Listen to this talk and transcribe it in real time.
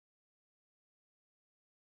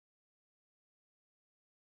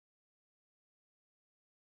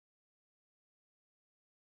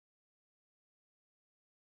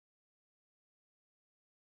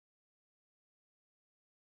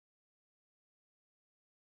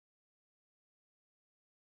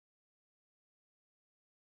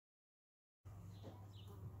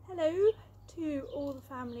Hello to all the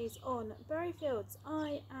families on Berryfields.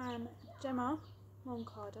 I am Gemma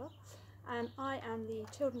Moncada and I am the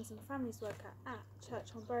Children's and Families Worker at Church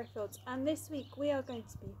on Berryfields, and this week we are going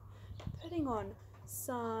to be putting on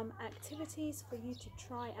some activities for you to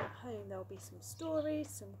try at home. There will be some stories,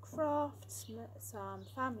 some crafts, some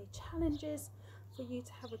family challenges for you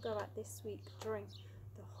to have a go at this week during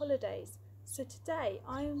the holidays. So today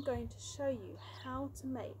I am going to show you how to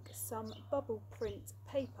make some bubble print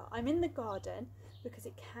paper. I'm in the garden because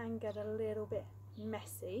it can get a little bit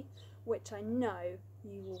messy, which I know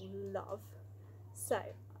you will love. So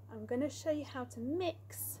I'm going to show you how to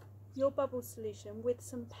mix your bubble solution with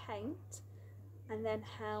some paint and then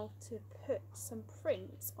how to put some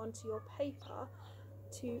prints onto your paper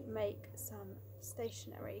to make some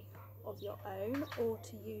stationery of your own or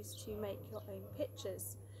to use to make your own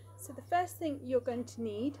pictures. So the first thing you're going to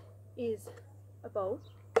need is a bowl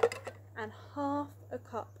and half a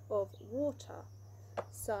cup of water,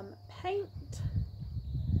 some paint,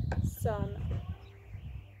 some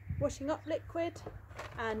washing up liquid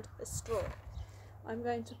and a straw. I'm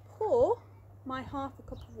going to pour my half a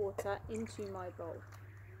cup of water into my bowl.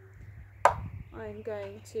 I'm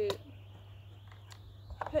going to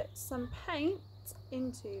put some paint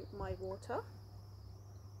into my water,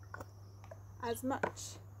 as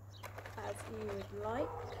much as you would like,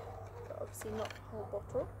 but obviously not the whole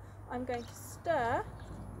bottle. I'm going to stir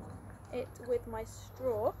it with my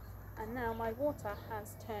straw, and now my water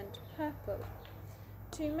has turned purple.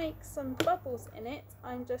 To make some bubbles in it,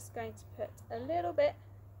 I'm just going to put a little bit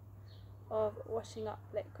of washing up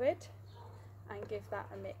liquid and give that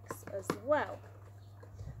a mix as well.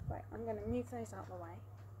 Right, I'm going to move those out of the way.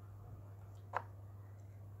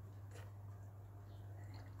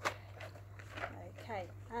 Okay,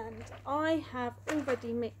 and I have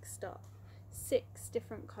already mixed up 6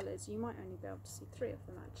 different colours. You might only be able to see 3 of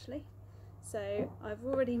them actually. So I've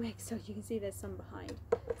already mixed up, you can see there's some behind,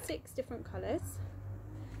 6 different colours.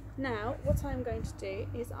 Now what I'm going to do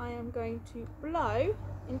is I am going to blow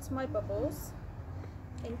into my bubbles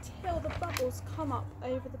until the bubbles come up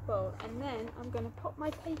over the bowl, and then I'm going to put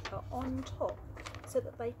my paper on top so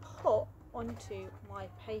that they pop onto my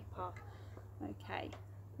paper. Okay,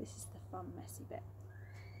 this is the fun messy bit.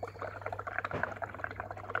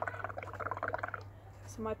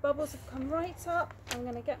 So my bubbles have come right up. I'm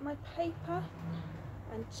going to get my paper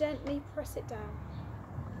and gently press it down,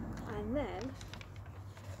 and then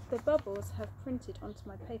the bubbles have printed onto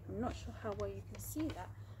my paper. I'm not sure how well you can see that.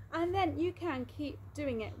 And then you can keep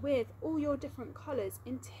doing it with all your different colours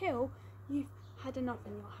until you've had enough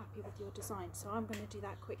and you're happy with your design. So I'm going to do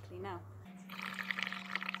that quickly now.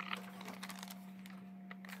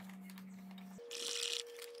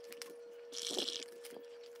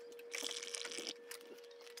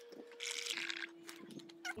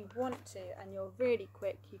 If you want to and you're really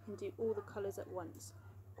quick, you can do all the colours at once.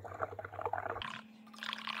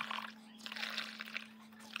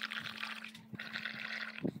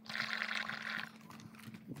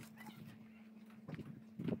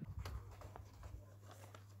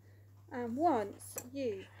 And once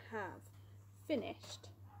you have finished,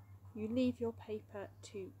 you leave your paper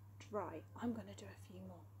to dry. I'm going to do a few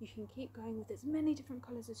more. You can keep going with as many different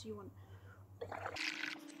colours as you want.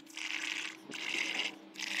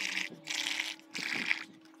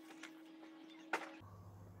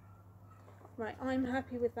 Right, I'm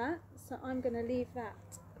happy with that, so I'm going to leave that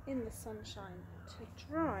in the sunshine to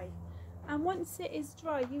dry. And once it is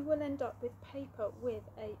dry, you will end up with paper with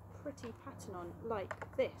a pretty pattern on, like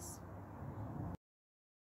this.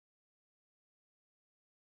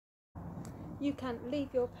 You can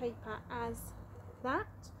leave your paper as that,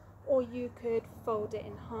 or you could fold it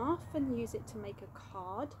in half and use it to make a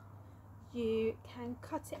card. You can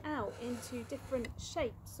cut it out into different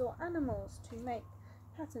shapes or animals to make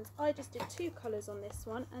patterns. I just did 2 colours on this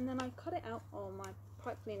one, and then I cut it out. Oh, my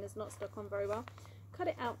pipe cleaner's not stuck on very well. Cut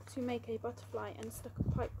it out to make a butterfly and stuck a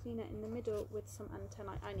pipe cleaner in the middle with some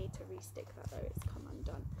antennae. I need to restick that though, it's come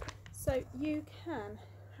undone. So you can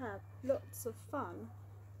have lots of fun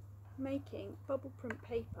making bubble print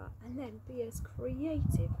paper and then be as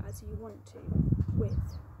creative as you want to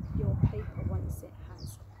with your paper once it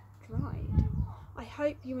has dried. I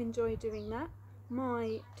hope you enjoy doing that.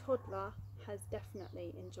 My toddler has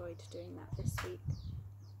definitely enjoyed doing that this week.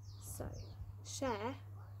 So share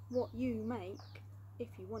what you make if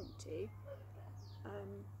you want to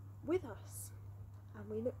with us, and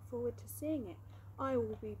we look forward to seeing it. I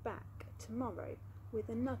will be back tomorrow with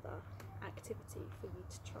another activity for you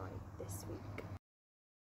to try this week.